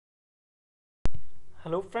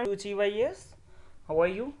Hello friends, to achieve IAS. How are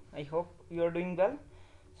you? I hope you are doing well.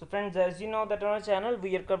 So friends, as you know that on our channel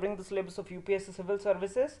we are covering the syllabus of UPSC Civil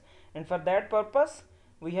Services, and for that purpose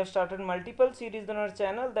we have started multiple series on our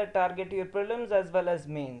channel that target your prelims as well as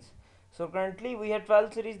mains. So currently we have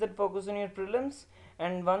 12 series that focus on your prelims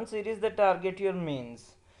and one series that target your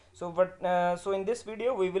mains. So in this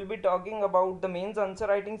video we will be talking about the mains answer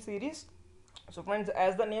writing series. So friends,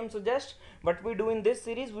 as the name suggests, what we do in this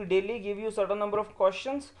series, we daily give you certain number of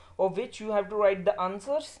questions of which you have to write the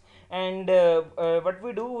answers, and what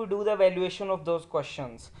we do the evaluation of those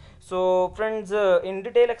questions. So friends, in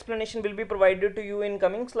detail explanation will be provided to you in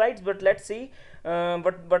coming slides, but let's see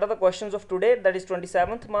what are the questions of today, that is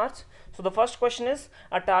 27th March. So the first question is,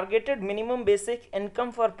 a targeted minimum basic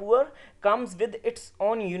income for poor comes with its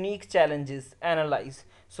own unique challenges. Analyze.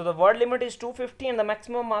 So the word limit is 250 and the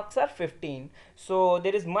maximum marks are 15. So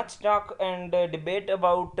there is much talk and debate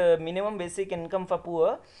about minimum basic income for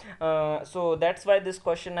poor. So that's why this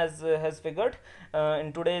question has figured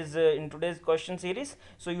in today's question series.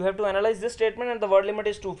 So you have to analyze this statement, and the word limit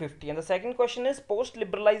is 250. And the second question is, post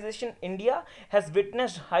liberalization India has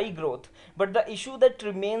witnessed high growth, but the issue that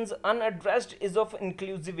remains unaddressed is of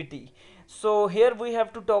inclusivity. So here we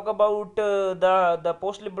have to talk about the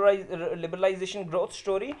post liberalization growth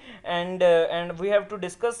story, and we have to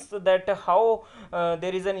discuss that how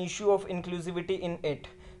there is an issue of inclusivity in it.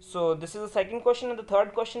 So this is the second question, and the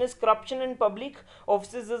third question is, corruption in public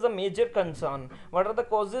offices is a major concern. What are the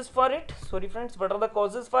causes for it? Sorry friends, what are the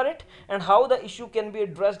causes for it, and how the issue can be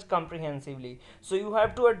addressed comprehensively? So you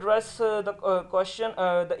have to address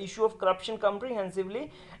the issue of corruption comprehensively,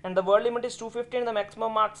 and the word limit is 250 and the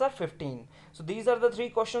maximum marks are 15. So these are the three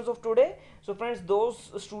questions of today. So friends,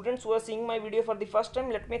 those students who are seeing my video for the first time,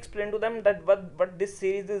 let me explain to them that what this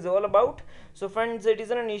series is all about. So friends, it is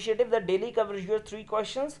an initiative that daily covers your three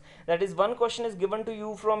questions. That is, one question is given to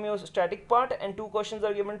you from your static part and two questions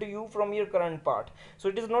are given to you from your current part. So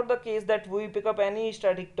it is not the case that we pick up any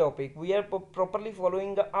static topic. We are properly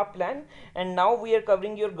following a plan, and now we are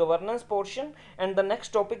covering your governance portion, and the next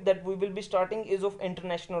topic that we will be starting is of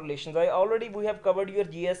international relations. We have covered your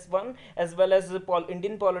GS1 as well as the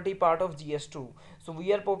Indian polity part of GS2. So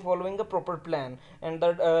we are following a proper plan, and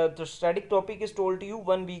the static topic is told to you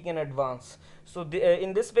 1 week in advance. So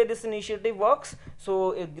in this way this initiative works.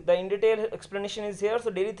 So the in detail explanation is here.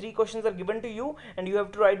 So daily three questions are given to you, and you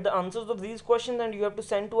have to write the answers of these questions, and you have to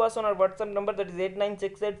send to us on our WhatsApp number, that is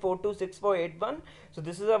 8968426481. So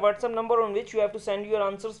this is a WhatsApp number on which you have to send your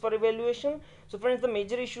answers for evaluation. So friends, the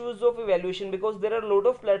major issues of evaluation, because there are a lot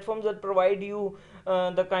of platforms that provide you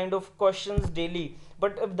the kind of questions daily,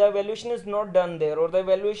 but if the evaluation is not done there, or the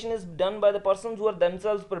evaluation is done by the persons who are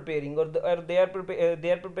themselves preparing, or they are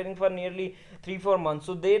preparing for nearly 3-4 months,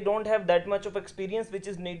 so they don't have that much of experience which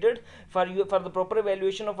is needed for the proper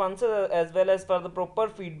evaluation of answers, as well as for the proper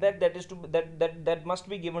feedback that must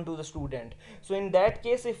be given to the student. So in that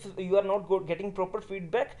case, if you are not getting proper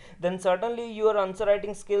feedback, then certainly your answer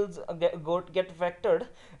writing skills get affected.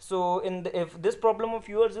 So if this problem of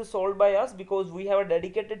yours is solved by us, because we have a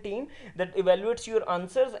dedicated team that evaluates your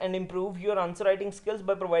answers and improve your answer writing skills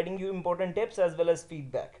by providing you important tips as well as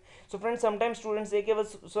feedback. So friends, sometimes students say,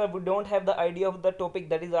 so we don't have the idea of the topic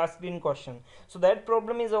that is asked in question. So that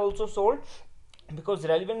problem is also solved, because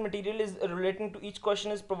relevant material is relating to each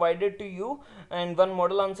question is provided to you, and one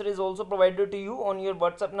model answer is also provided to you on your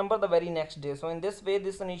WhatsApp number the very next day. So in this way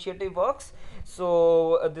this initiative works.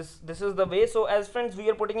 So this is the way. So as friends, we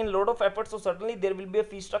are putting in a lot of effort, so certainly there will be a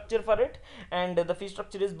fee structure for it, and the fee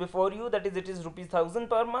structure is before you, that is, it is rupees 1000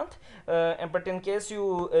 per month, but in case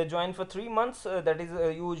you join for 3 months, that is,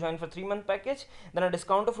 you join for 3-month package, then a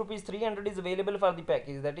discount of rupees 300 is available for the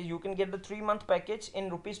package, that is, you can get the 3-month package in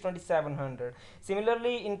rupees 2700.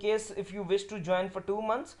 Similarly, in case if you wish to join for 2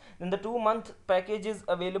 months, then the 2-month package is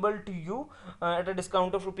available to you at a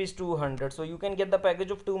discount of rupees 200. So you can get the package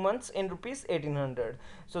of 2 months in rupees 1800.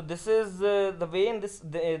 So this is the way in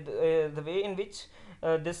which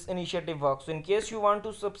this initiative works. So in case you want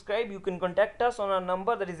to subscribe, you can contact us on our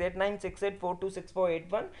number, that is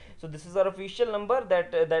 8968426481. So this is our official number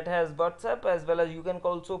that has WhatsApp, as well as you can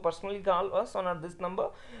also personally call us on this number.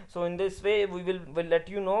 So in this way we will let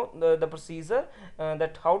you know the procedure,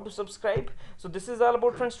 that how to subscribe. So this is all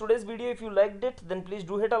about, friends, today's video. If you liked it, then please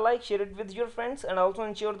do hit a like, share it with your friends, and also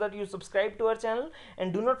ensure that you subscribe to our channel,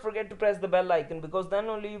 and do not forget to press the bell icon, because then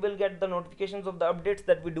only you will get the notifications of the updates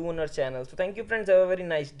that we do on our channel. So thank you friends, have a very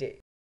nice day.